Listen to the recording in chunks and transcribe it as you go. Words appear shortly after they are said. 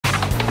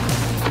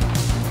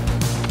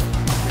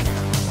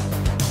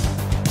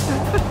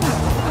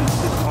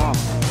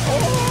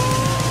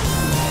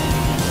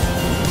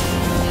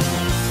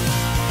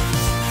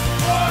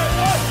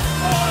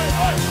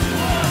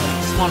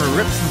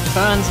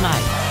runs, mate.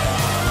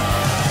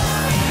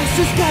 Let's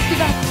just capture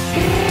that.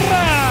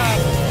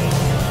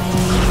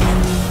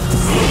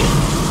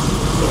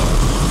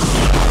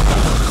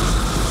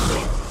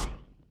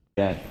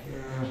 Yeah.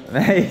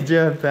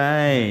 Major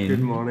pain.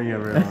 Good morning,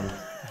 everyone.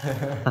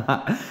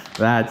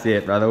 That's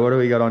it, brother. What do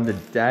we got on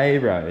today,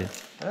 bro?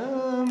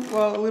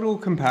 Well, a little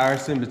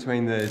comparison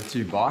between the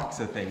two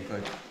bikes, I think.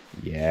 Like,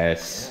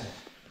 yes. yeah.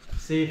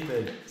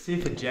 See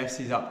if the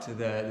Jeffsy's up to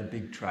the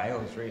big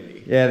trails,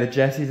 really. Yeah, the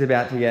Jesse's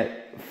about to get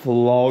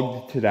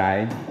flogged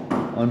today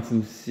on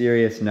some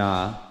serious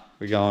gnar.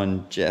 We're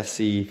going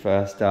Jeffsy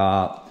first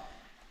up,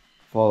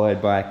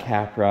 followed by a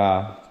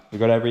Capra. We've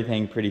got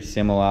everything pretty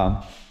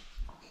similar.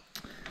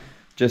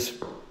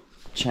 Just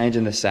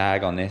changing the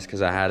sag on this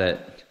because I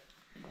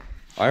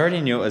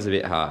already knew it was a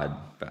bit hard,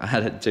 but I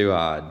had it too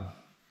hard.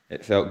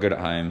 It felt good at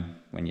home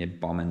when you're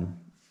bombing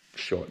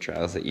short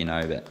trails that you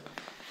know, but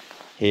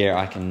here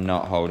I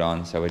cannot hold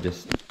on, so we're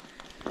just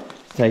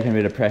taking a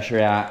bit of pressure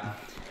out,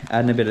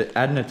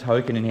 adding a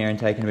token in here and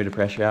taking a bit of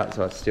pressure out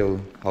so it still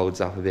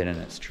holds up a bit in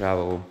its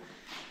travel.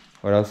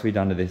 What else have we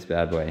done to this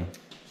bad boy?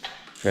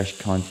 Fresh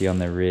Conti on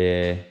the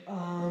rear.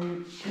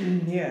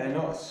 Yeah,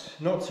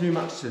 not too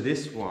much to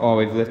this one. Oh,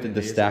 we've lifted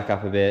the stack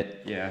up a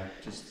bit. Yeah,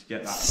 just to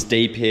get that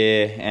steep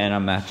here, and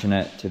I'm matching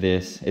it to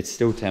this. It's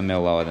still 10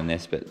 mil lower than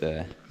this, but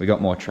we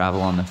got more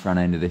travel on the front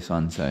end of this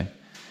one, so.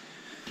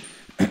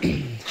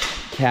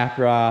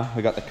 Capra,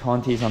 we got the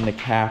Contis on the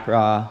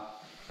Capra.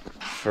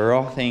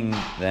 Frothing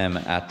them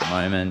at the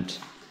moment.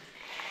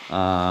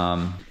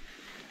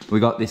 We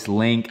got this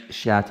link,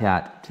 shout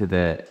out to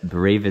the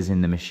bereavers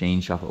in the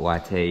machine shop at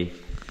YT.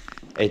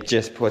 It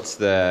just puts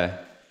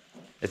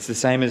it's the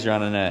same as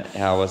running it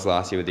how I was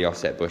last year with the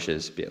offset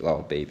bushes, bit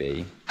lower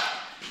BB.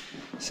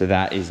 So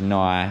that is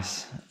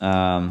nice.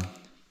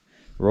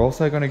 We're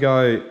also gonna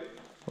go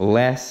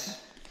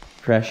less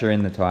pressure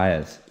in the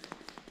tires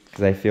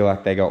because they feel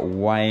like they got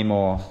way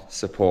more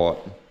support.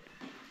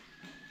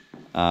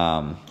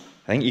 I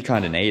think you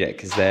kind of need it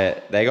because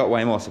they got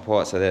way more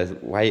support, so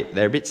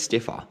they're a bit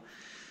stiffer.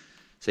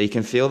 So you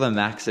can feel the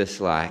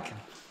Maxxis like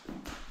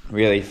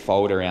really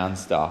fold around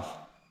stuff,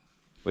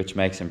 which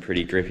makes them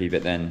pretty grippy,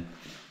 but then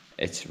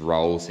it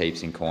rolls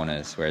heaps in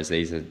corners, whereas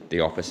these are the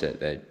opposite.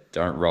 They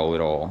don't roll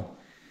at all.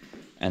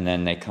 And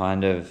then they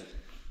kind of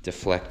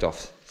deflect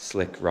off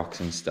slick rocks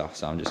and stuff.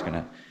 So I'm just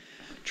gonna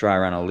try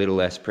run a little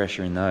less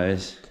pressure in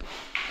those.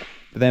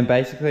 But then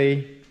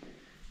basically,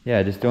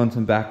 yeah, just doing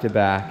some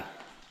back-to-back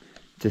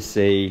to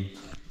see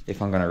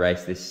if I'm gonna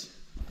race this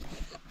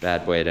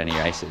bad boy at any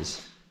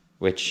races,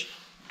 which,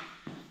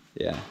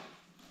 yeah,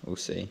 we'll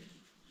see.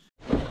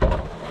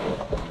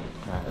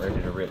 Alright,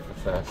 ready to rip the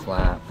first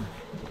lap.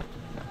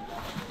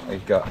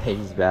 We've got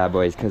these bad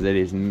boys because it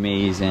is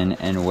measing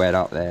and wet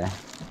up there.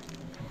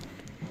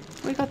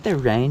 We got the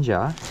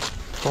Ranger,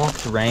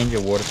 Fox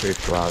Ranger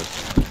waterproof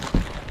gloves.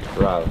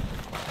 Bro,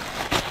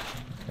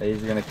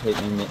 these are gonna keep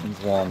me mittens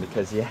warm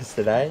because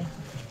yesterday,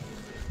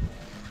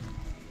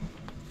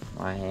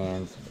 my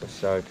hands were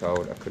so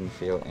cold I couldn't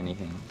feel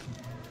anything.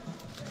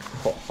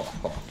 Ho, ho,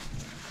 ho.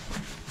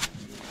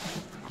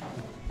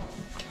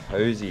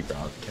 Cozy,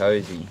 bro,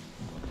 cozy.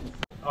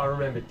 I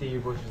remember deer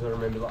bushes, I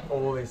remember like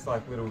all this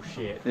like little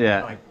shit,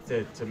 yeah, like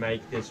to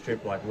make this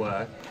trip like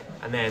work,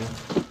 and then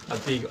a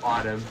big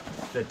item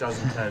that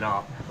doesn't turn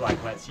up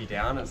like lets you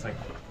down. It's like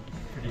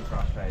pretty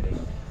frustrating.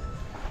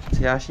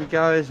 See how she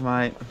goes,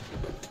 mate.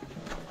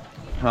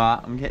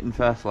 Alright, I'm getting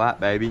first lap,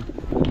 baby.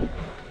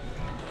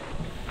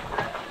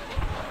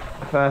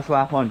 First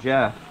lap on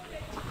Jeff.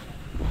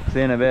 See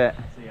you in a bit.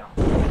 See ya.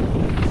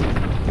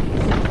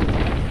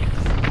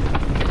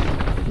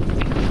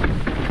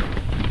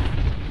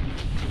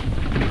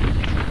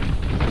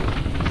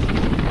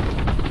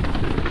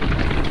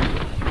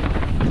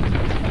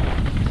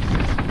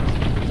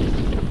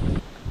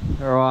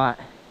 Alright.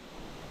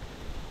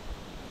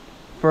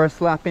 First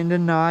lap into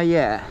gnar,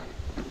 yeah.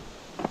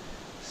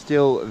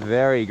 Still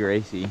very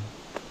greasy.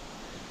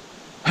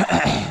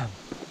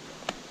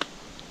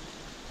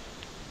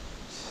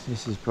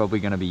 This is probably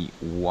going to be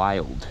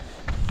wild.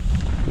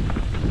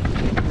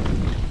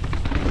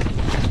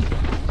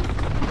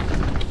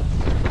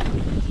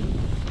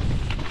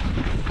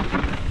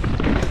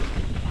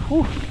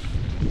 Whew.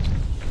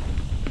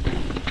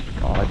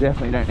 Oh, I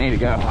definitely don't need to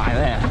go high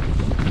there.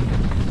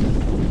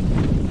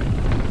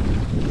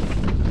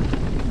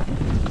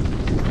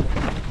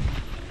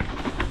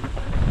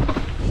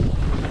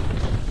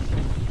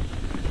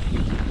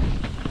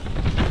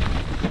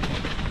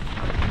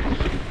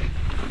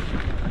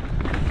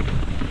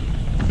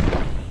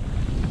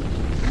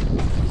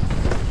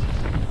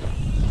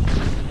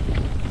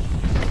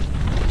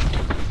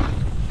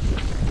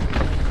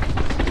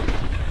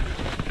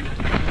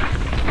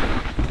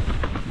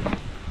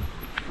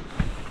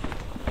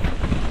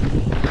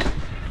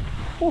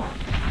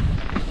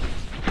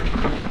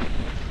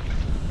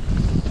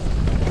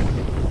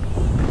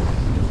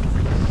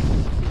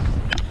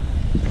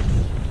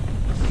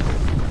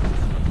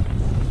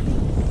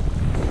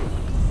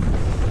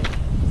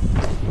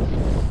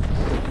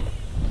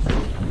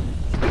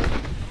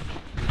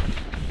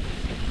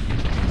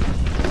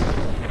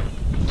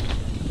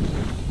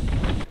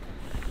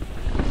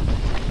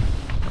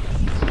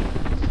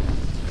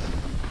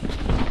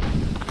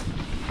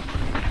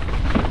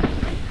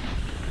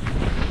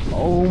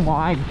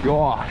 my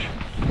gosh.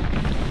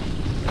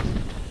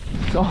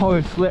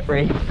 So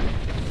slippery.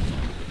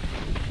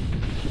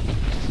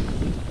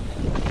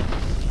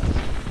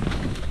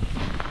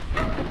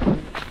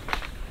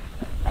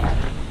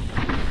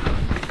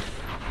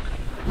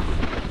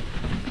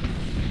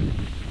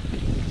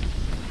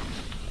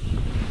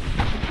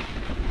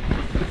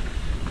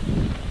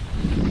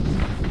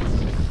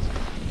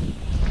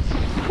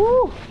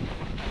 Woo.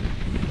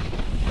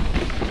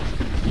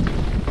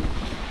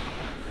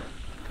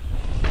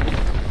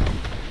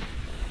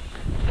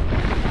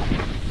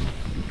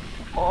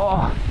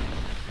 Oh.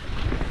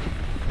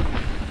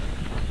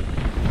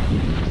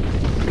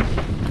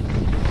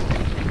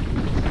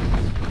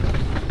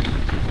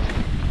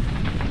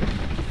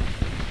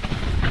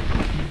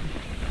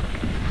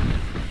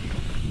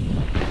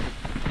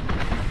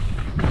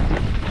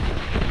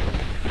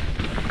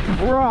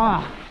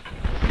 Bruh.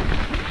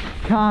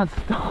 Can't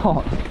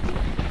stop.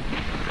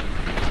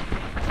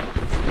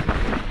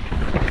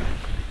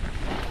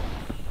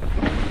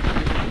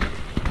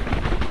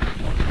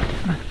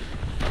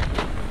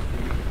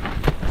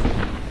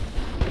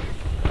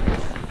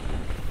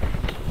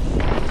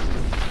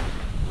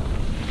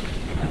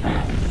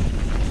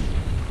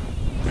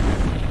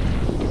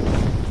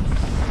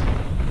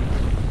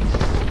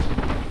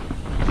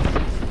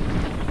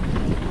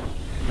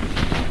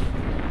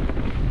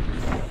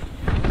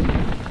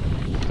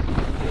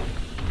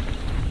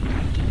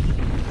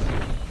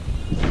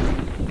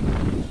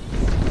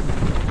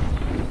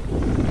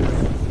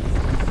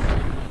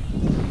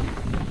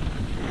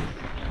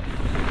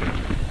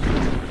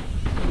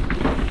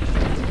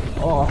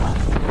 Oh,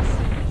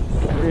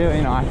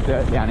 really nice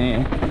dirt down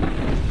here.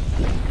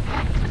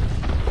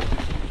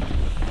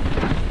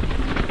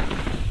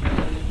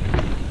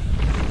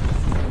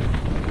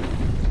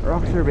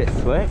 Rocks are a bit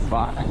slick,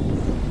 but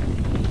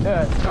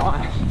dirt's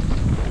nice.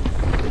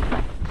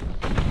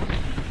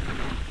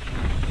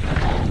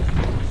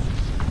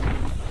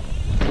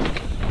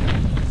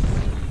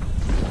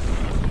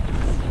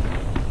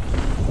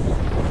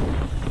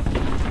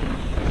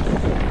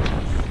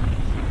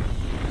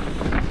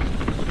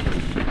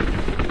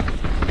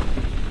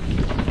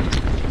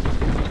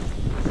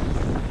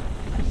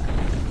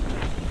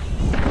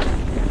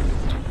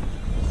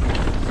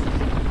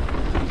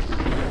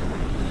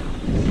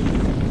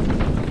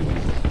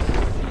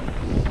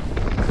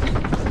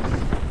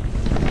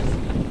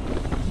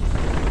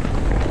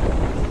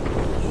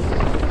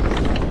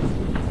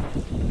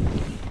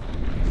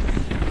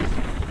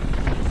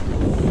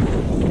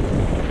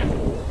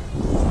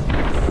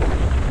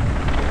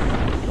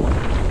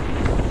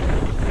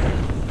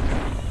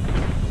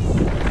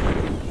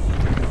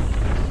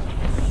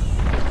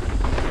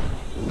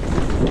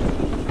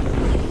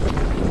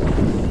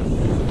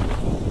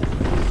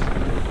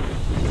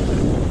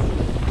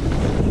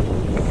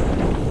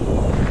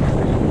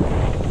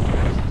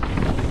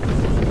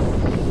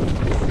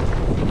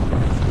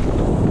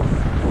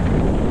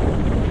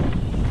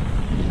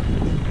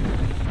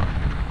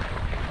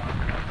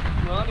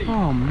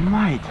 Oh,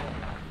 mate.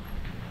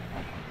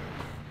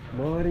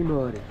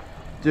 Mighty.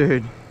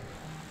 Dude.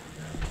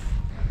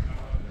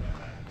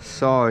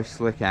 So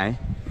slick, eh?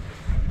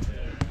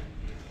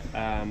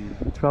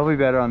 It's probably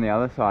better on the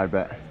other side,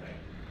 but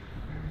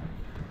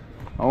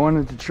I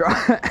wanted to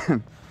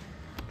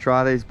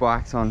try these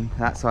bikes on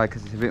that side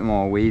because it's a bit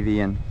more weavy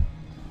and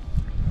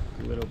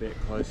a little bit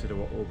closer to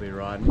what we'll be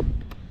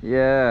riding.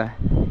 yeah.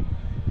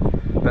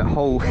 But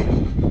holy,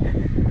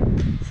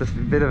 it's just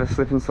a bit of a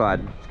slip and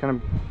slide. It's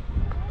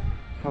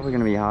probably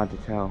gonna be hard to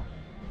tell.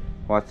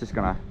 Well, it's just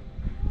gonna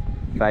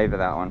favour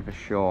that one for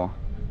sure.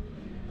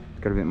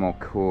 It's got a bit more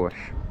course.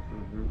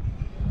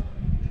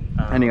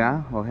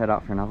 Anyway, we'll head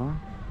up for another one.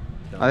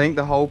 I think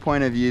the whole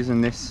point of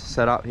using this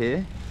setup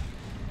here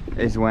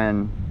is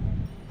when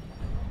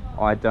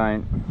I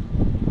don't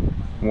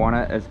want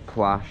it as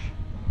plush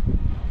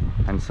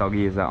and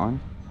soggy as that one.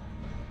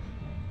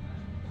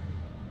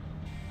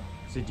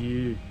 So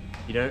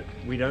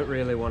we don't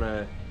really want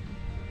to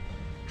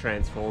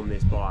transform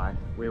this bike.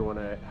 We want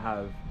to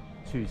have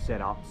two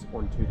setups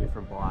on two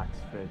different bikes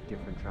for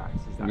different tracks.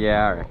 Is that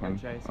yeah, I what reckon. we're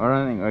chasing? I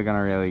don't think we're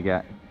gonna really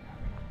get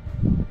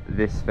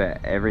this for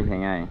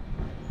everything, eh?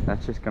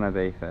 That's just gonna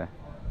be for,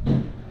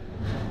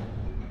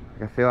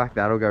 I feel like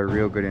that'll go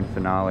real good in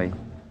finale.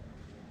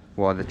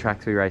 Well, the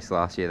tracks we raced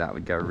last year, that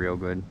would go real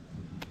good.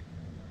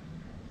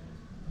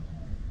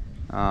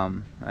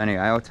 Anyway,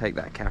 I'll take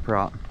that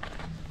Capra up.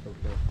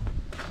 Okay.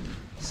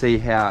 See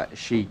how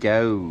she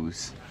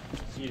goes.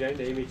 So you don't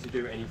need me to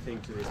do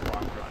anything to this bike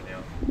right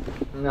now?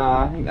 No,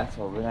 I think that's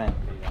all good, eh?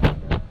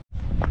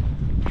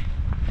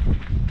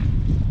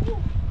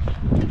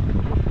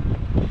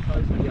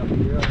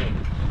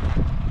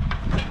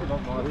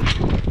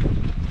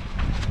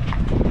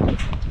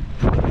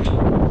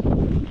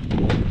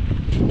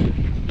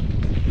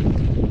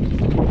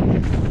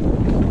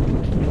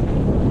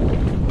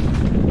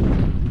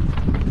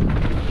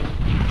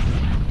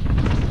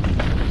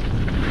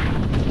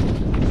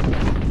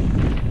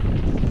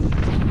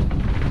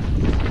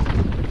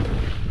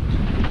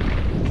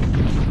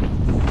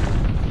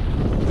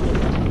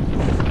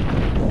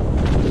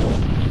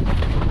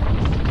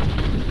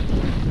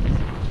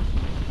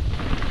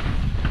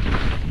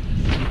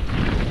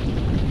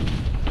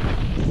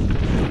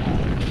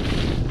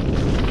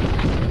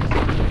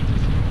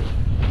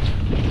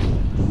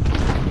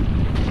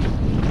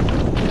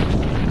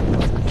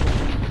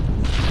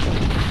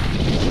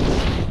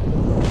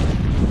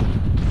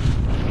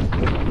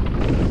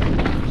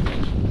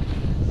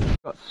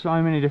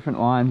 so many different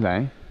lines,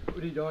 eh? What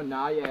are you doing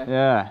now? Yeah.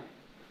 Yeah.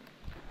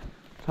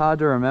 It's hard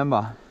to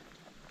remember.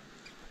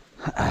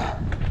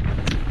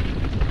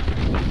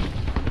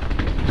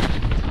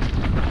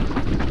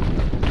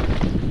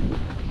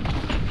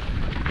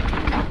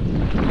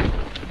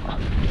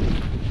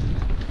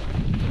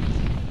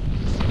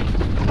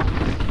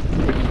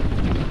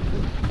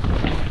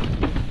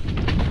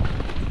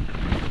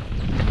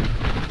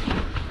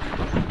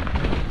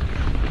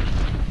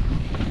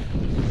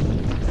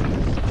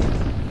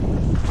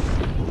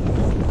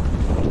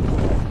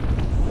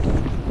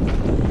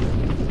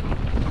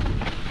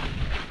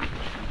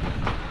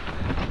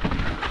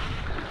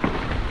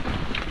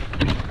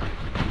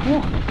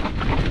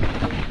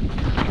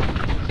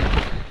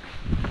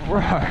 Bro,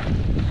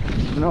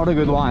 not a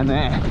good line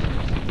there.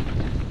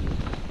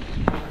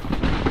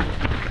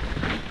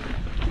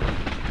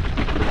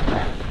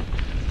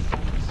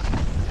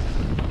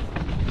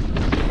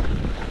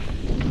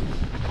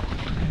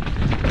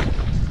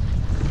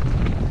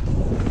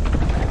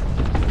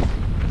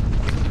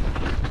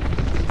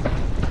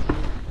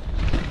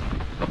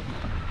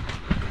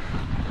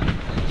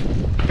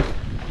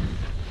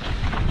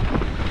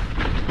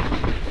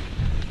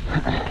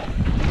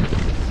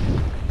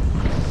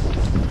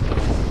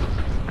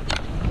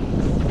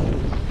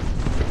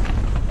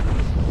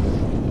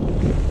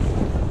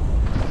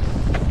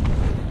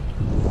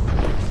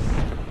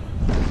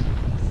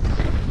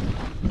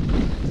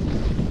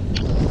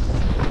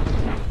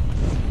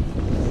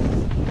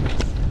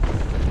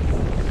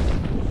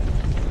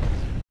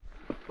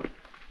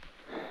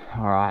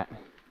 All right,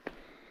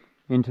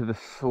 into the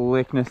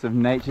slickness of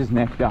nature's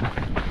nectar.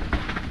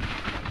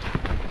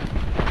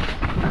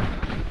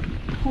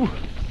 Whew.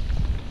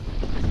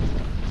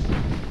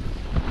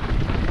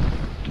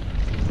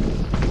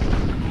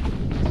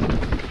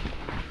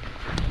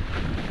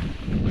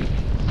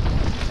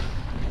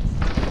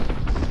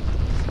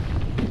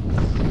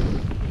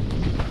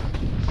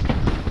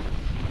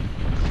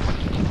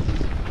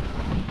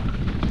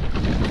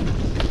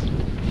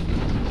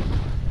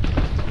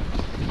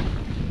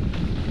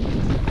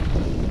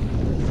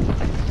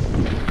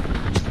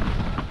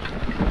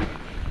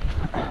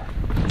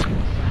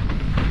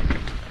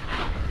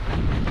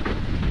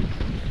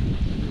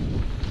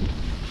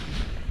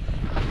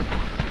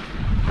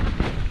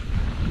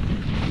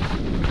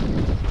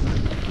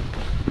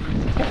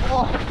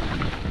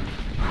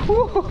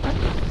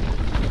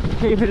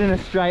 Keep it in a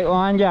straight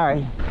line,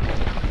 Gary.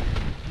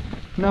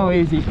 No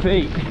easy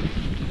feat.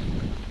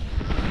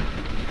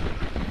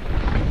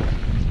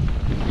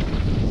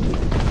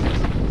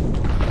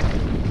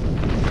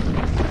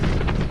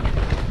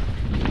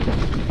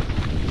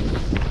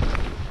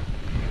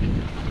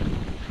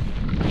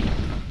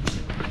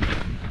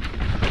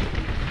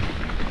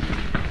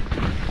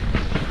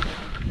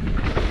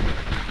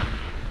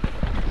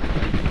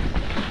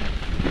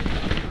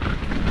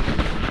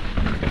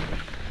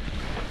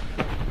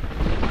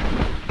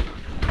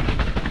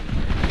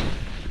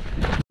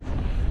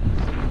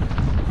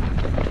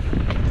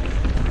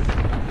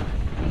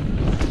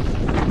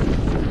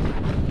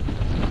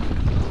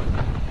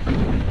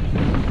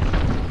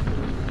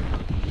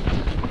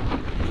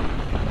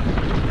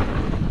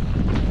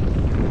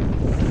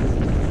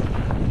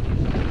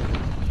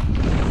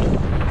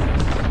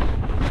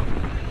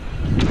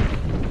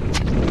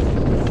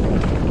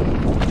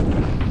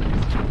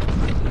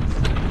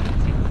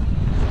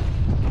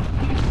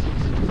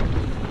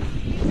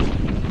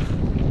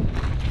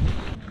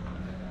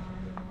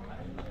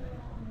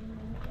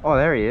 Oh,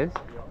 there he is.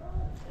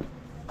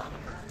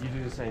 You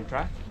do the same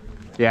track?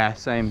 Yeah,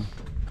 same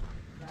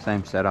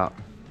setup.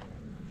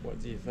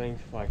 What do you think?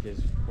 Like,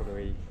 what do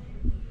we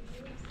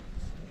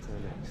to the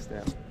next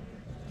step?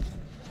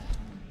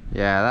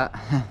 Yeah,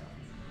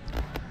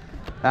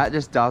 that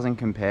just doesn't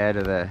compare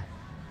to the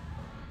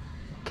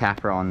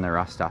Capra on the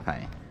rough stuff,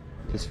 hey?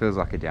 Just feels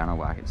like a downhill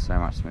bike. It's so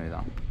much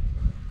smoother.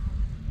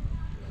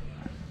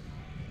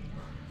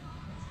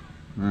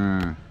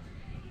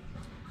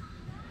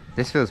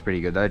 This feels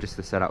pretty good though, just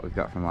the setup we've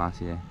got from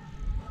last year.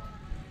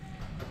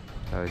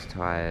 Those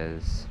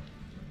tyres.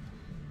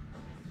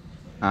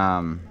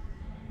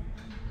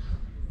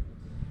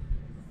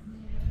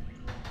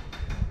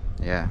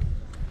 Yeah.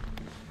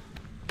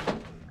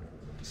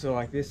 So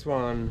like this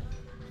one,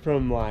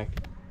 from like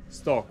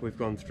stock, we've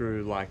gone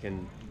through like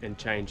and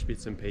changed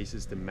bits and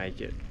pieces to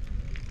make it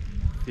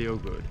feel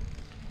good.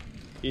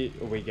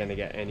 Are we going to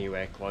get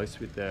anywhere close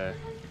with the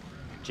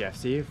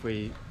Jeffsy if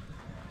we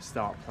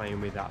start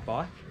playing with that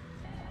bike?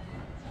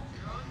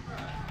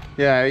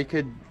 Yeah, we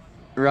could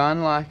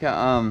run like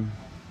a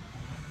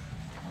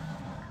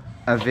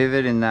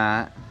Vivid in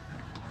that.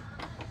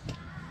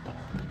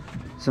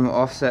 Some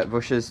offset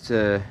bushes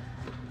to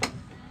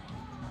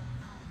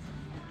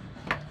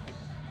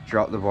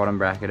drop the bottom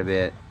bracket a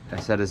bit,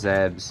 a set of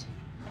Zebs.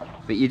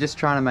 But you're just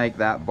trying to make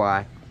that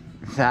bike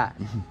that.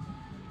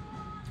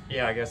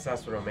 Yeah, I guess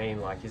that's what I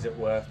mean. Like, is it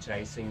worth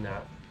chasing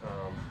that?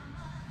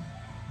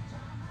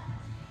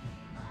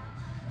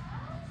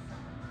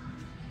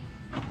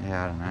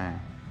 Yeah, I don't know.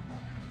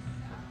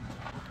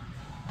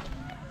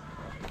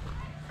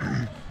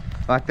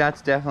 Like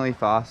that's definitely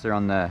faster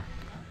on the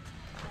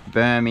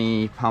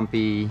bermy,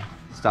 pumpy,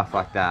 stuff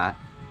like that.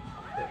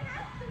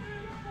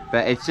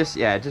 But it's just,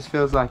 yeah, it just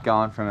feels like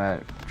going from a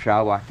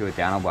trail bike to a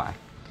downhill bike.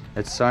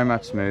 It's so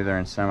much smoother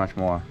and so much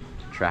more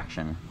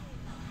traction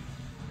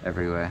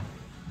everywhere.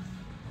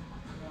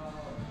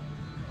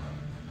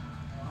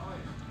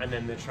 And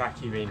then the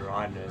track you've been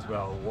riding as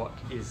well,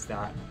 what's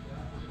that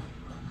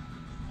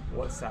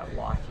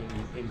like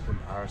in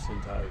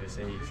comparison to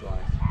overseas? Like,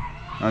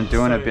 I'm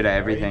doing so a bit of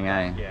everything,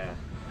 varied, eh? Yeah.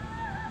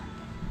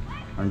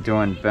 I'm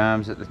doing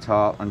berms at the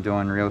top, I'm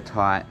doing real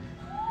tight,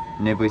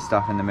 nibbly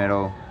stuff in the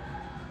middle,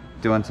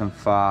 doing some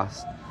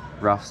fast,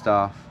 rough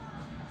stuff.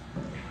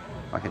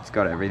 Like it's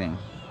got everything.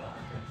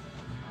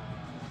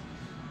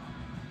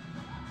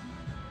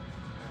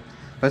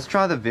 Let's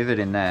try the Vivid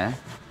in there.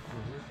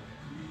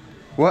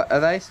 What, are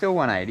they still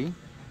 180?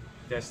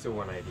 They're still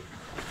 180.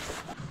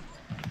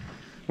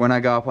 When I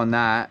go up on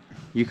that,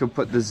 you could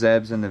put the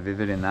Zebs and the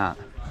Vivid in that.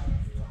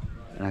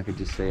 And I could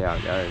just see how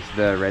it goes.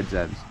 The red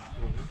Zebs.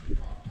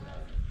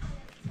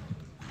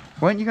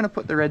 Weren't you going to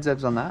put the red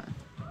Zebs on that?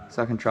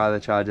 So I can try the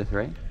Charger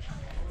 3?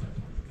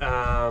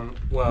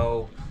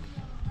 Well,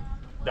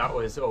 that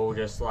was all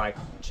just like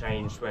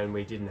changed when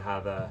we didn't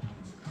have a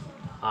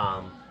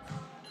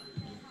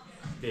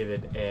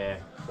Vivid Air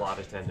flight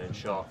attendant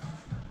shock.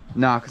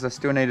 No, because I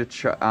still need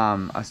to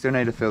I still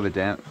need to fill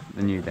the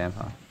new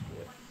damper.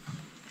 Yeah.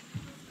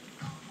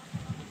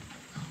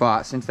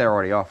 But since they're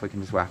already off, we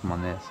can just whack them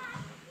on this.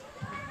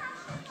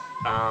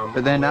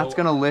 But then well, that's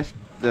going to lift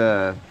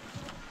the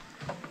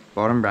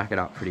bottom bracket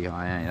up pretty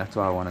high, eh? That's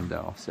why I wanted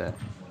to offset.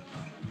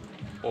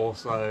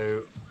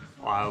 Also,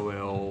 I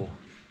will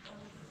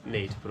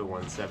need to put a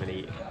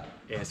 170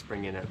 air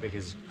spring in it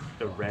because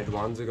the red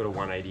ones have got a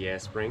 180 air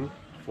spring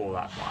for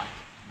that bike.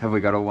 Have we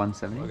got a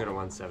 170? I've got a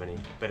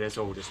 170, but it's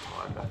all just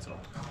time, that's all.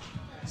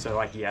 So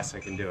like, yes,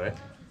 I can do it,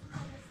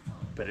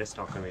 but it's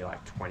not going to be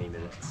like 20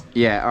 minutes.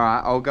 Yeah,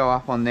 alright, I'll go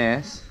up on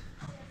this,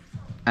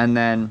 and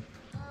then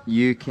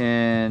you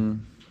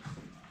can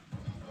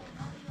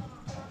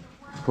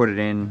put it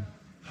in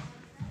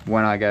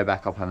when I go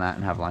back up on that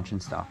and have lunch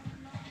and stuff.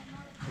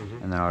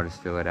 And then I'll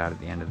just fill it out at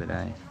the end of the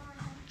day.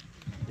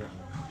 Yeah.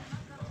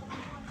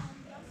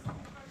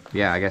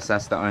 Yeah, I guess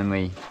that's the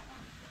only...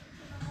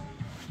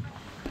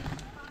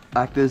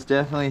 Like, there's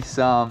definitely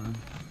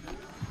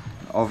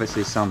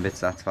obviously some bits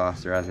that's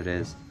faster as it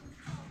is.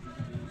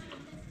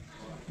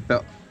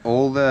 But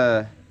all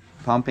the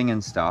pumping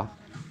and stuff,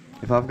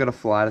 if I've got a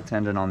flight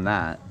attendant on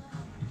that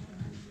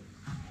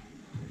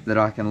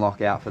I can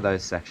lock out for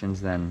those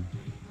sections, then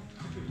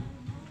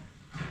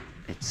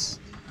it's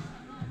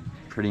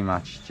pretty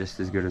much just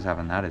as good as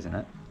having that, isn't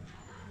it?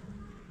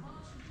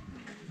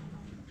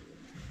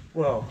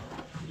 Well,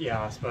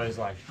 yeah, I suppose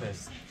like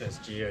there's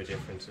geo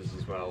differences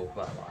as well,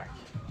 but like,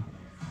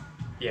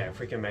 yeah, if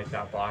we can make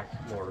that bike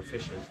more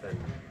efficient, then...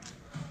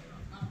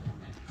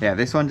 Yeah,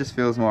 this one just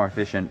feels more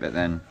efficient, but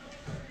then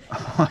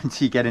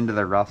once you get into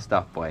the rough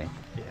stuff, boy,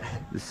 Yeah.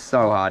 it's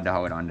so hard to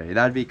hold on to.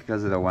 That'd be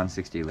because of the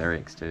 160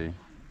 lyrics too.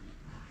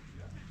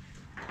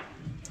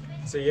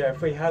 So yeah,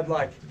 if we had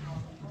like,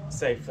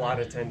 say, flight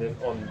attendant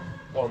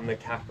on the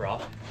Capra,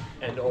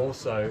 and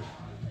also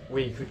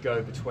we could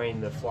go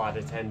between the flight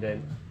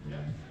attendant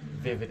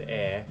Vivid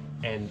Air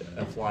and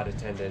a flight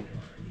attendant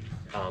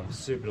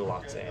Super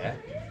Deluxe Air,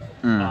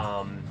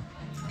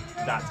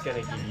 that's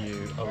going to give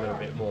you a little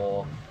bit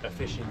more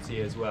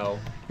efficiency as well.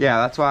 Yeah,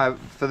 that's why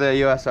for the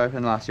US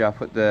Open last year I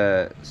put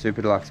the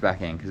Super Deluxe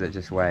back in, because it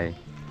just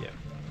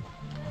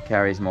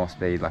carries more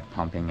speed, like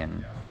pumping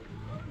and...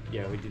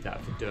 Yeah, we did that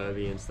for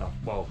Derby and stuff.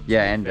 Well,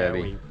 yeah, and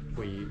Derby.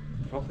 We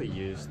probably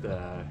used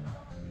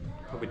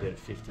probably did a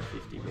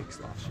 50-50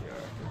 mix last year,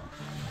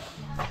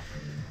 I reckon.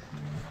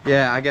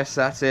 Yeah, I guess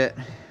that's it.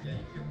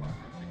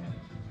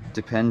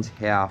 Depends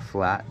how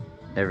flat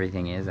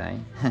everything is, eh?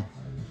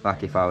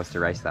 Like if I was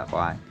to race that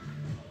bike.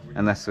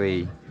 Unless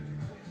we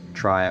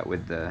try it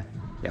with the...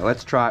 Yeah,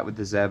 let's try it with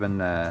the Zeb and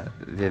the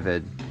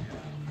Vivid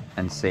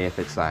and see if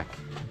it's like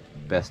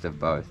best of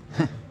both.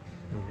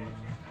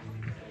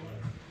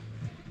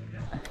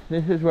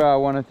 This is where I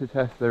wanted to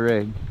test the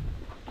rig.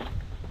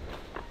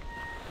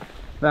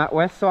 That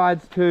west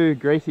side's too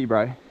greasy,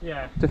 bro.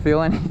 Yeah. To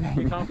feel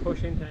anything. You can't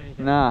push into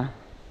anything. Nah.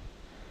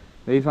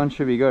 These ones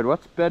should be good.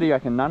 What's better, you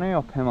reckon, Nanu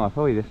or Pemo?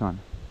 Probably this one.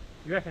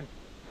 You reckon?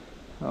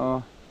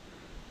 Oh,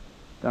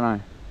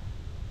 don't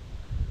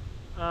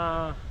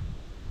know.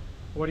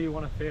 What do you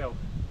want to feel?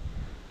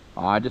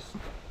 Oh, I just...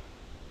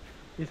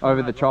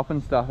 Over the chop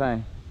and stuff,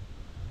 eh?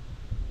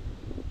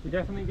 You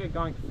definitely get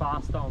going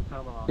faster on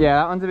Pamela. Yeah,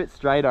 that one's a bit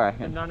straight, I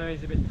reckon. And Nano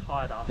is a bit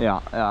tighter.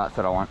 Yeah, that's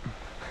what I want.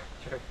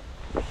 True.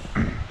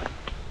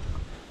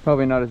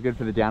 Probably not as good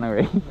for the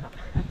January.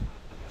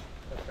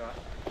 That's right.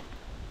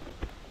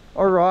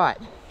 Alright.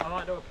 I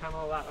might do a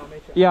camel lap, I'll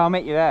meet you. Yeah, I'll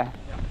meet you there.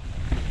 Yeah.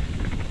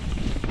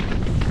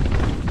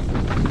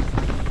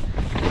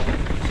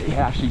 See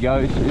how she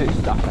goes through this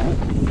stuff, eh?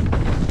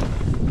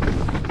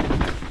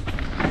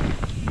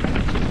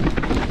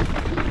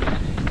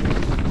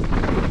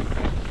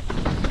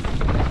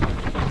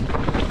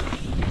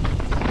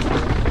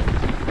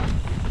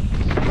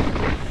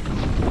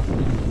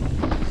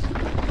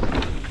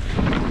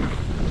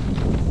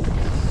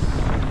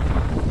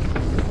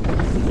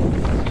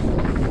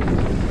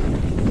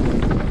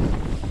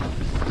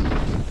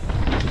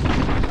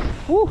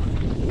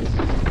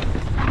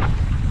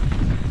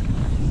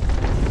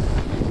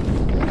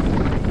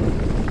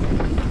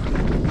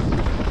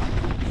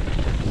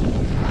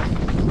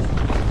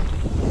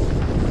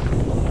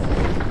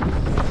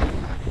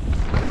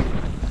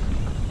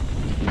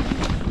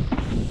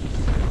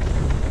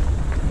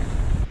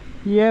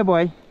 Yeah,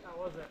 boy. How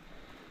was it?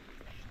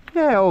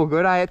 Yeah, all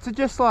good, eh? It's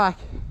just like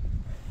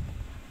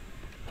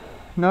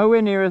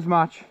nowhere near as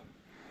much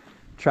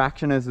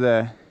traction as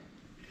the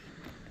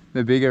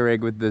bigger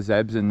rig with the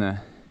Zebs and the...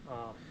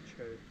 Oh,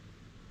 true.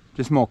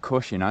 Just more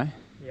cush, you know?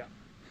 Yeah.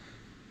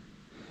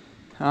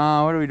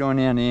 What are we doing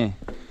down here?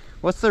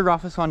 What's the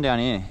roughest one down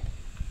here?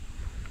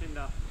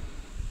 Tinder.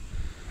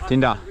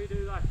 Tinder. We do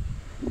like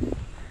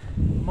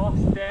moss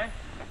there.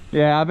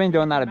 Yeah, I've been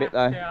doing that a bit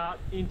though. Maxed out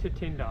into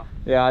Tinder.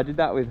 Yeah, I did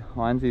that with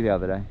Heinzie the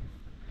other day.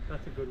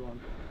 That's a good one.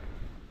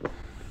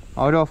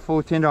 I'll do a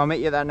full Tinder. I'll meet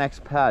you at that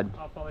next pad.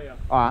 I'll follow you.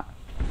 Alright.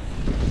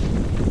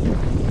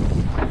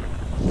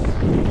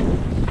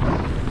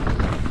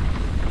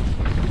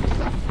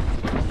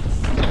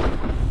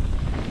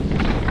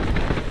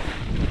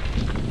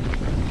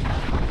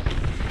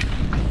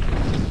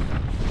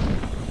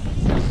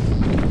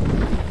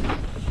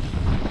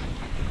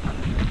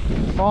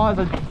 Oh, I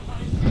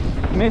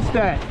missed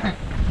it.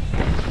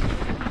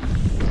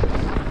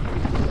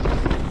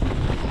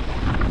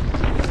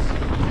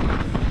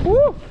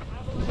 Woo!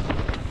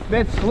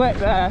 Bit slick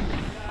there.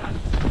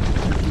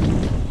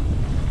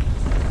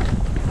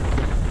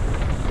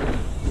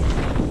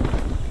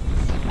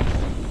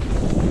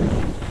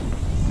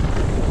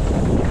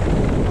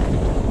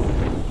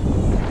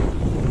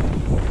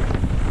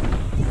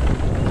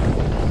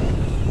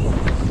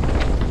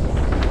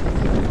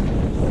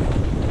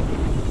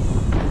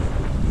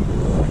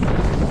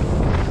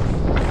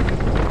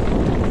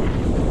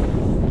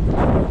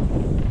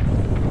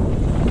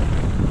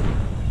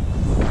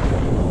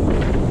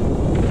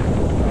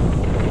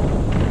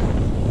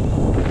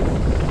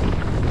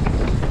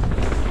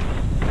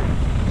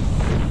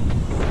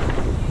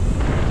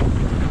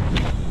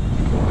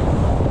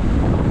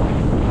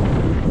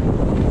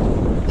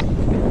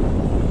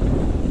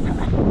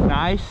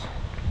 Nice.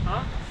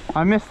 Huh?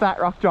 I missed that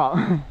rock drop.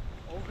 All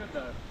good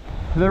though.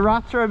 The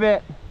ruts are a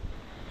bit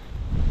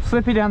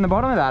slippy down the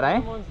bottom of that, eh?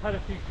 Someone's had a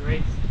few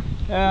grease.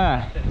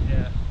 Yeah.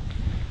 Yeah.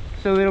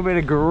 Just a little bit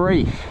of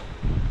grief.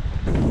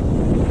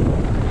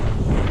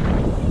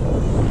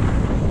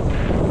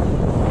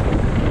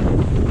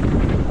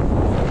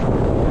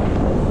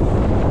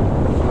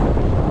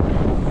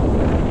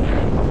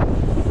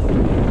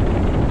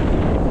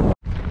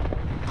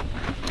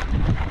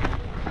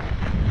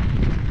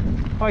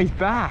 Oh, he's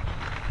back.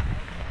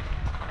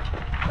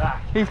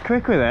 He's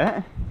quick with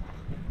it.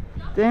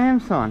 Damn,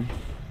 son.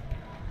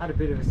 Had a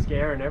bit of a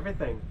scare and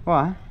everything. What?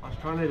 I was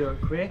trying to do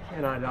it quick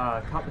and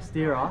I'd cut the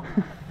steer off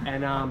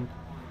and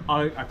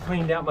I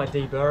cleaned out my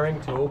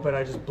deburring tool, but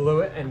I just blew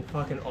it and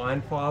fucking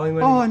iron filing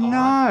went Oh in the no!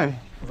 eye.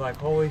 I was like,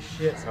 holy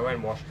shit, so I went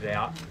and washed it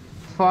out.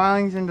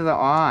 Filings into the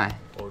eye.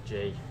 Oh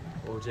gee,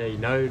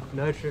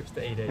 no trips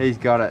to ED. He's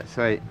got it,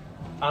 sweet.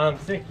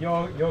 Sick,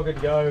 you're good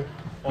to go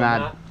on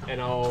Mad. that,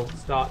 and I'll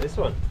start this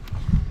one.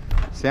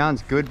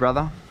 Sounds good,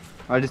 brother.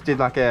 I just did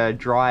like a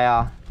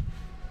drier,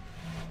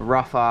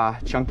 rougher,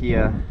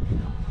 chunkier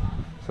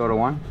sort of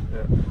one. Yeah.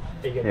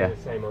 Are you gonna do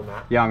the same on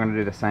that? Yeah, I'm gonna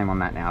do the same on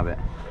that now, but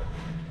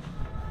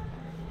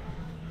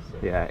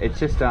yeah, it's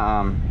just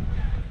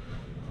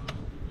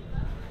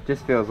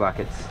just feels like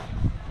it's,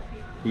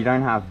 you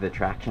don't have the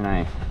traction,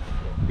 eh?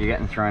 You're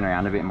getting thrown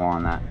around a bit more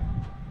on that,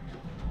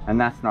 and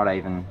that's not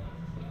even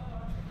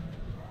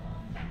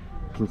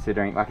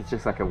considering, like, it's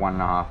just like a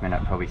 1.5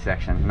 minute probably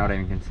section, not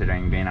even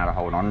considering being able to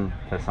hold on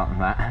to something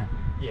that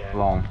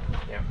long.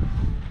 Yeah.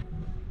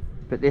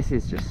 But this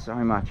is just so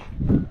much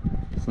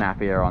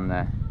snappier on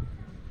the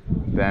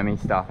Burmy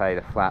stuff, eh?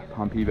 The flat,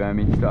 pumpy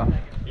Burmy stuff.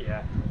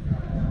 Yeah.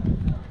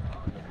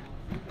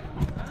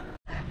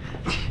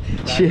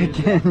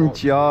 Chicken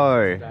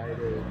Joe.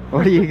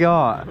 What do you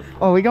got?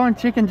 Oh, we're going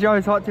Chicken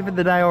Joe's hot tip of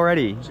the day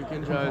already.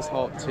 Chicken Joe's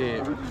hot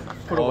tip.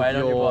 Put a weight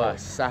on your bike.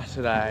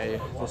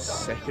 Saturday, the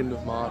 2nd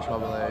of March, I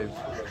believe.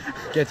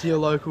 Get to your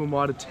local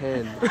Mitre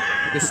 10.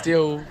 The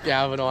steel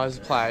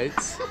galvanised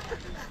plates.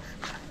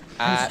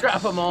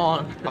 Strap them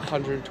on.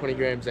 120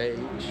 grams each.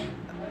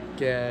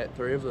 Get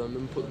 3 of them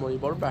and put them on your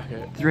bottom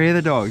bracket. 3 of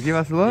the dogs. Give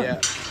us a look. Yeah.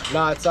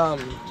 No, it's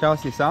Show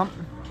us your sump.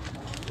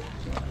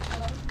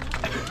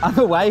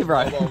 Other way,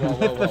 bro.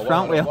 Lift the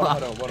front wheel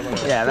up.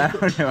 Yeah,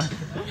 that'll do it.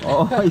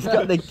 Oh, he's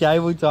got the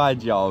cable tie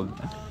job.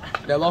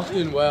 They're locked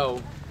in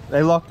well.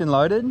 They locked and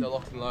loaded? They're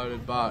locked and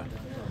loaded, but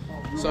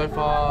so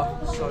far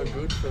so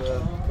good for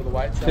the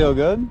weight set. Feel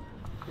good?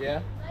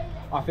 Yeah.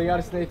 I think I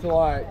just need to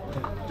like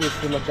do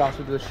some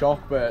adjustment to the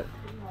shock, but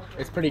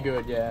it's pretty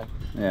good, yeah.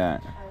 Yeah.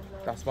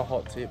 That's my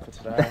hot tip for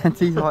today.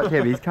 That's his hot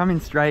tip. He's coming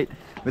straight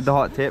with the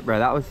hot tip, bro.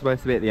 That was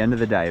supposed to be at the end of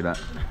the day, but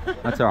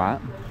that's alright.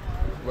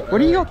 What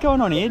do you got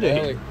going on here,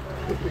 dude?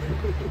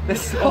 The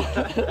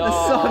socks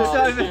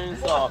over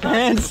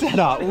hand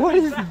setup. What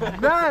is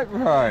that,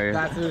 bro?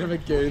 That's a bit of a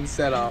goon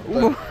setup.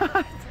 What?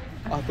 I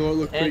thought it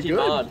looked pretty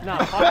good. No,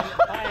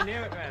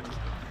 pioneer it, man.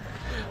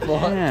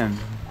 Damn.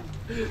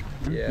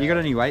 Yeah. You got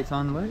any weights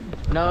on, Luke?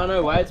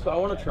 No weights, but I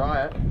want to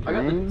try it. I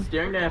got the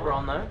steering damper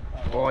on though.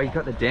 Oh, you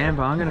got the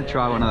damper. I'm going to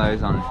try one of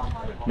those on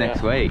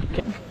next week.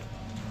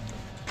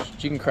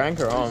 You can crank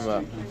her on,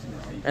 but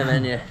and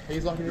then yeah.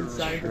 He's like an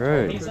insane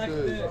True.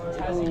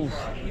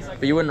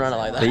 But you wouldn't run it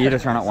like So that. you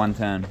just run it one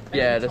turn.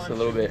 Yeah, just a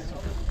little bit.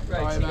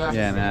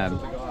 Yeah, man.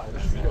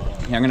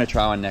 Yeah, I'm gonna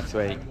try one next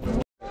week.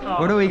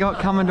 What do we got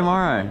coming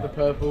tomorrow? The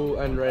purple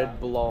and red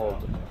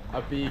blob.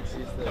 A big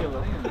system.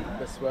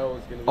 The swell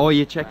is gonna be. Oh,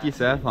 you checked your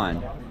surf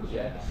line.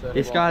 Yeah.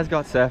 This guy's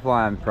got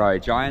Surfline Pro.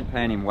 Giant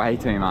paying him way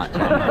too much.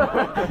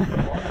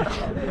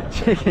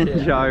 Chicken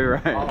Joe,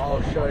 bro.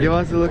 I'll show He you.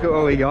 wants to look at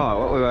what we got,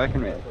 what we're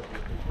working with.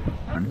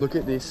 Look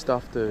at this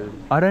stuff, dude.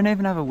 I don't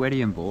even have a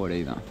Weddy and board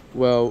either.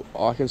 Well,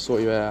 I can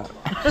sort you out.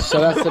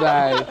 So that's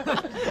today.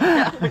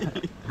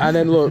 And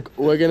then look,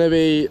 we're gonna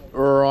be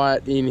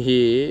right in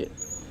here.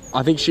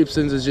 I think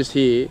Shipson's is just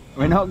here.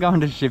 We're not going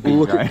to shipping,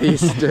 Look bro. at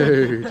this,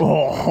 dude.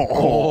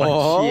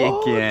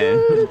 Oh, chicken.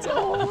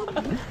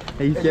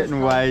 He's getting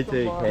way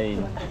too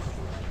keen.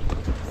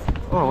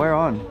 Oh, we're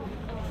on.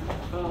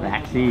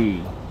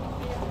 Maxi.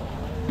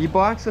 Your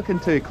bike's looking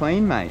too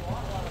clean, mate.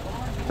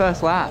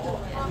 First lap.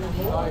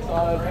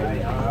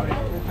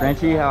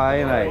 Frenchie, how are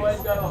you, mate?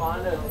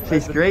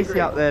 She's greasy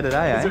up there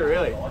today, eh? Is it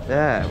really?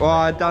 Yeah. Well,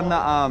 I've done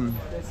the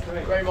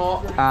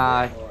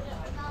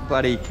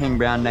bloody King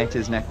Brown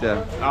Nature's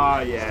Nectar. Oh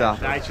yeah,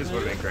 Stuff. Nature's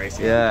would have been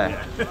greasy.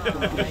 Yeah.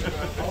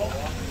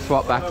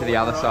 Swap back to the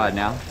other side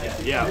now.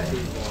 Yeah.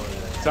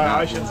 So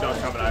Ocean's not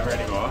coming over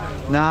anymore.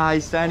 Nah,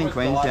 he's staying in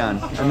Queenstown.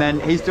 And then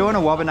he's doing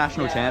a Wobber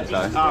National Champs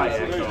though. Oh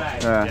yeah, cool.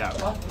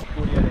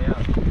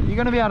 Yeah. You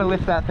gonna be able to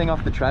lift that thing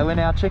off the trailer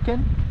now,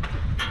 chicken?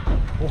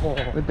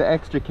 With the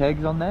extra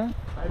kegs on there?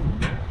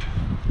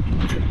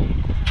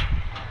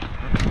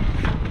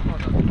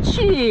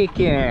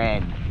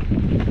 Chicken!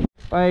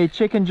 Hey,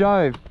 Chicken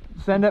Joe,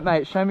 send it,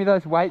 mate. Show me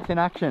those weights in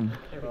action.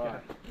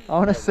 I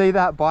want to see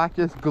that bike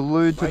just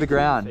glued to the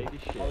ground.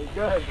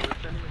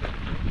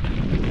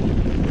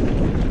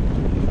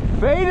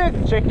 Feed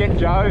it, Chicken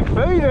Joe,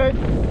 feed it!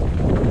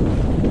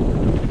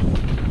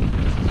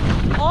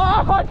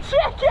 Oh,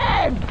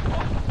 chicken!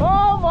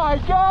 Oh my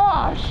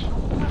gosh!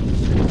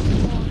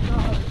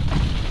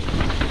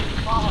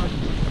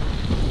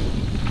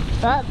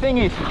 That thing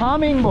is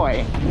humming,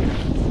 boy.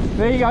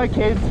 There you go,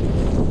 kids.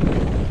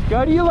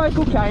 Go to your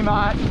local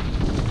Kmart,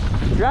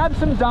 grab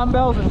some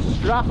dumbbells and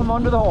strap them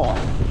onto the horse.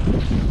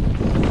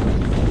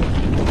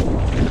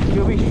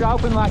 You'll be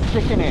sharpened like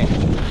chicken here.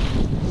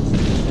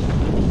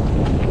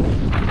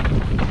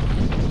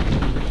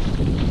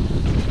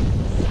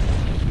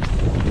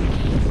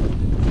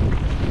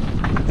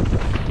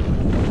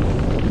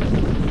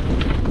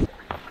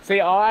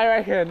 See, I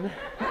reckon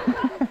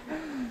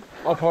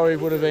I probably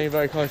would have been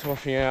very close to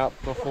washing out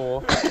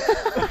before.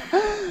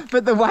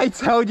 But the weights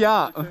held you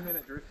up.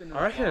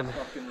 I reckon.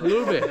 A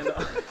little bit.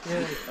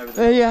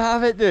 There you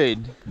have it,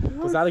 dude.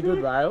 Was that a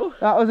good rail?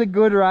 That was a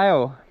good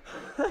rail.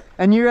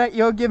 And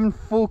you're giving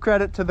full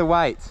credit to the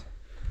weights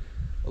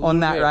on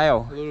that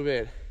rail. A little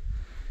bit.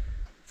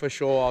 For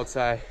sure, I'd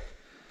say.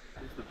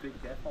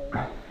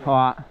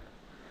 Alright.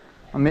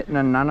 I'm hitting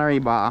a nunnery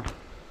bar.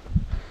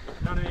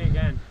 Nunnery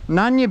again.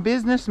 None your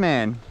business,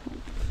 man.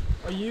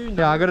 Are you?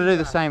 Yeah, I gotta do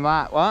the same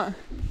lap. What?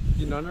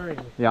 You're nunnery.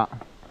 Yeah.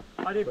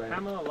 I did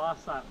Pamela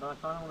last lap, but I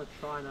kind of want to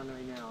try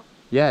nunnery now.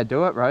 Yeah,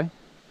 do it, bro.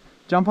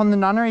 Jump on the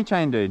nunnery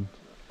chain, dude.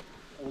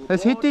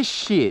 Let's hit this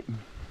shit.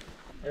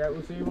 Yeah,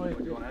 we'll see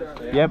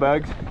what Yeah,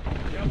 Bugs.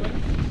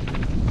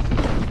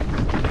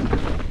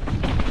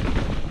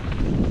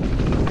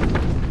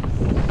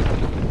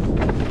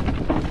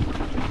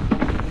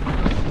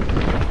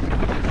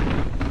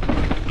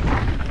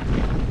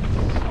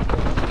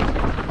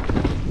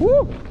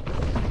 Woo!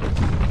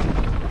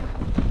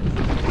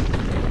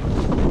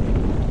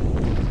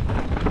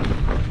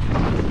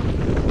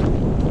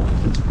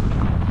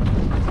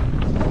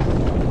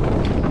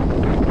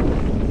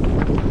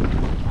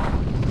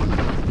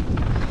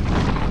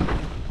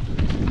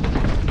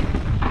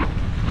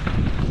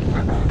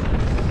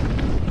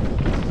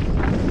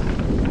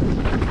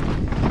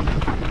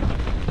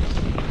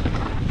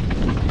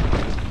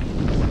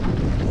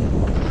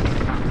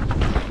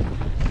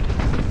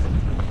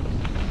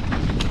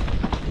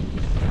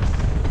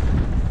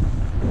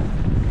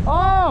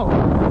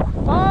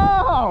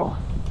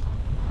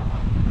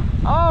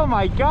 Oh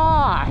my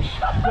gosh!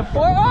 The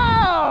boy,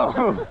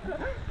 oh!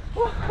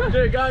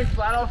 Dude, going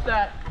flat off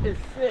that is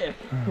sick.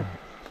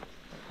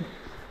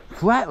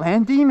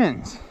 Flatland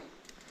Demons.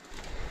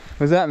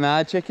 Was that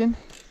mad, chicken?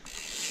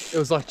 It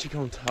was like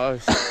chicken on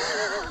toast.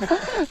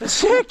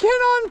 Chicken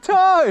on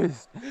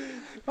toast!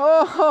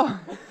 Oh,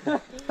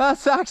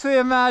 that's actually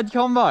a mad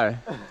combo.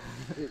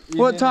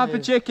 What type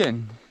of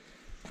chicken?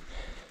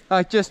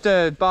 Like just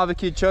a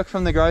barbecued chuck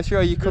from the grocery, or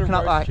are you cooking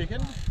up like...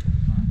 chicken?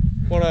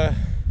 Want a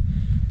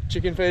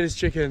chicken feeders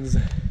chickens.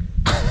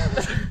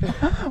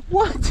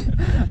 What?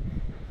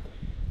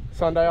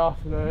 Sunday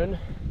afternoon,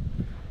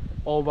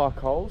 all bar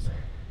Coles.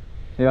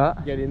 Yeah.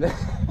 Get in there.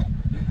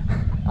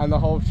 And the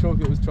whole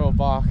chook, it was 12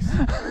 bucks.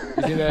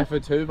 It's in there for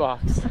 $2.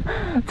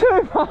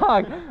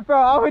 $2?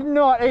 Bro, I would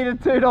not eat a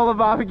 $2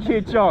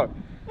 barbecue chock.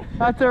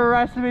 That's a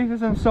recipe for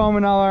some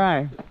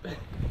salmonella, eh?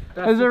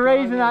 There's a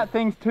reason that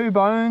thing's 2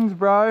 bones,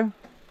 bro.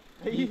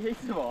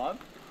 He's alive.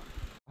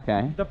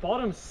 Okay. The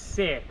bottom's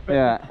sick, but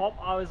Yeah. the top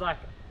I was like,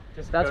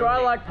 just. That's why I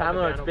booming like up and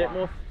Pamela. down It's a a bit lot.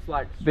 more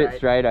like Bit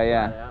straighter,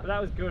 yeah. But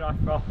that was good. I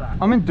froth that.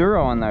 I'm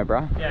enduro on though,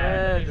 bro.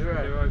 Yeah, he's an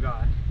Enduro. enduro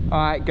guy.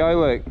 Alright, go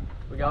Luke.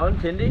 We going,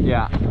 Tindy?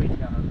 Yeah.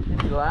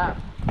 Tindy lap.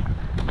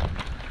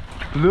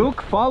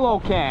 Luke, follow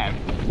cam.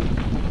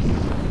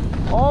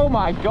 Oh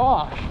my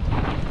gosh.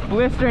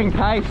 Blistering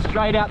pace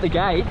straight out the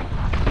gate.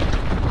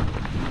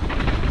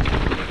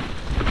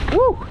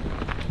 Woo!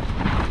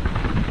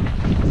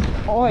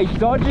 Oh, he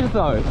dodges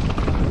those.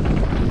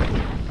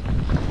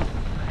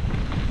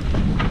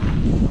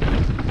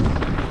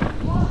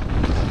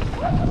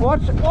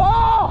 Watch.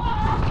 Oh!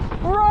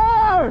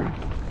 Bro!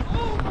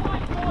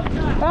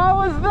 How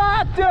was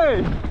that,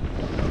 dude?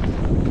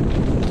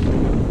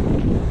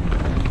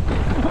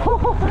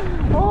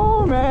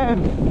 Oh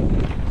man.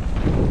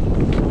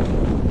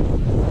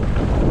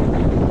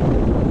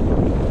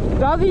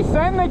 Does he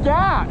send the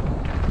gap?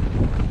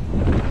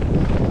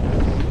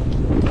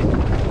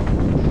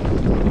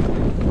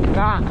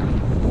 Nah.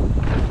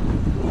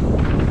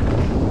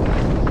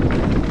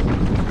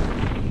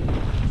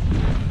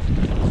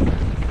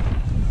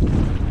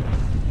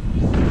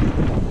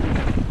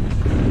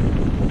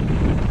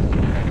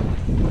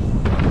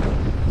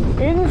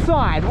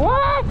 Inside,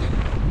 what?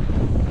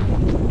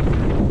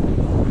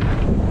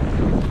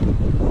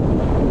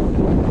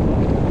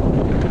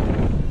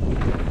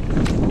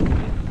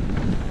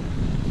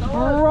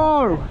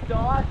 Bro!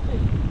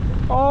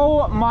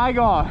 Oh my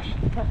gosh!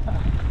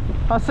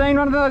 I seen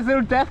one of those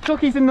little death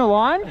cookies in the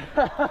line,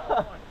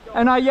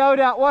 and I yelled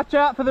out, "Watch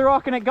out for the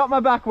rock!" and it got my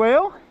back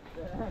wheel.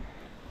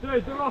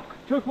 Dude, the rock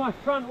took my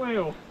front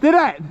wheel. Did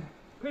it?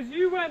 Because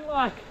you went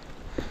like,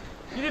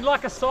 you did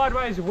like a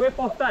sideways whip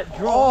off that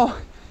drop.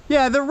 Oh,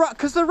 yeah, the rock,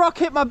 because the rock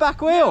hit my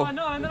back wheel. I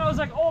know, and then I was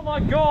like, oh my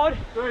god,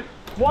 dude,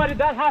 why did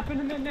that happen?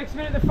 And then next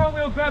minute the front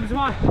wheel grabs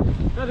my,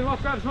 no, the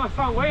rock grabs my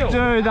front wheel.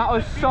 Dude, that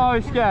was so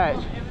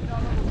sketch.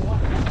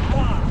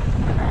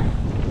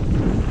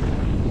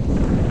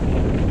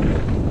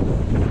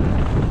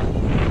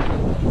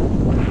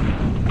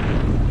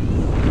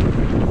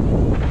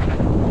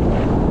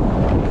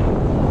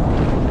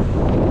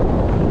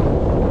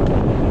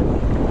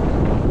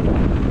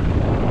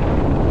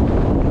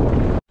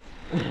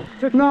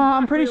 No,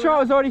 I'm pretty sure I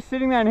was already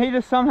sitting there and he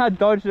just somehow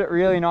dodged it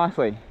really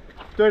nicely.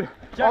 Dude,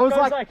 Jack I was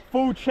goes like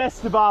full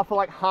chest to bar for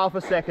like half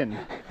a second.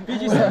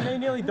 Did you see me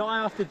nearly die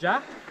after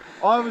Jack?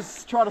 I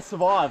was trying to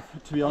survive,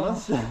 to be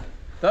honest.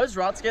 Those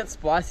ruts get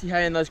spicy,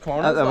 hey, in those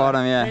corners. At the like,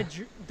 bottom, yeah.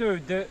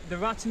 Dude, the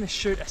ruts in the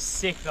chute are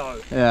sick though.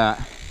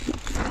 Yeah.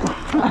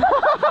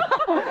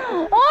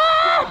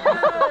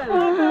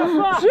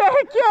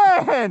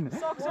 Chicken!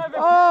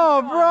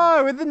 Oh,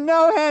 bro, with the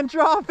no hand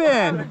drop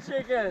in.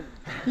 Chicken.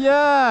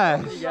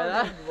 Yes. You get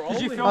that?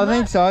 Did you film I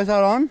think so. Is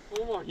that on?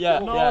 Yeah.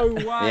 No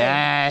way.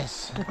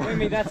 Yes.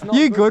 Maybe that's not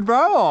You good,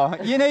 bro? Or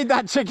you need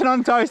that chicken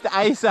on toast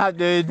ASAP,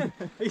 dude.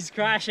 He's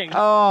crashing.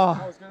 Oh.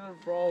 I was gonna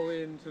roll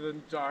into the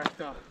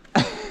director.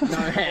 No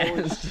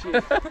hands.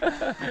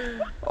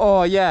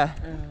 Oh, yeah.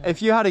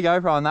 If you had a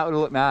GoPro on, that would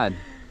have looked mad.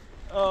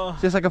 Oh.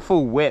 Just like a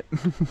full whip.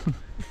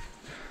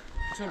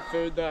 Some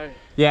food though.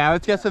 Yeah,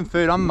 let's get some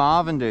food. I'm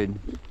Marvin, dude.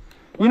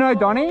 You know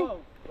Donnie?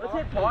 Let's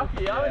hit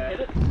Pikey. I haven't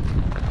hit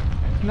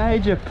it.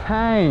 Major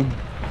pain.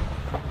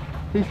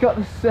 He's got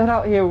the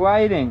setup here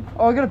waiting.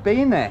 Oh, I got a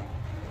bee in there.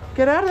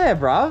 Get out of there,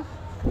 bruv.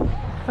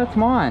 That's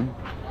mine.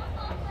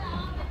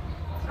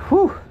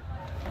 Whew.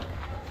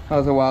 That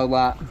was a wild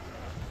lap.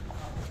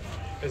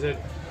 Is it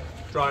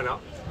drying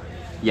up?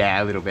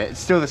 Yeah, a little bit. It's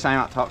still the same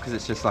up top because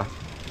it's just like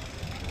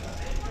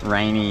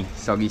rainy,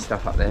 soggy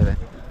stuff up there. But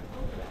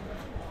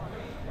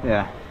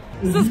yeah.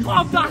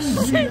 Subscribe that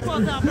shit,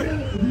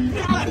 motherfucker!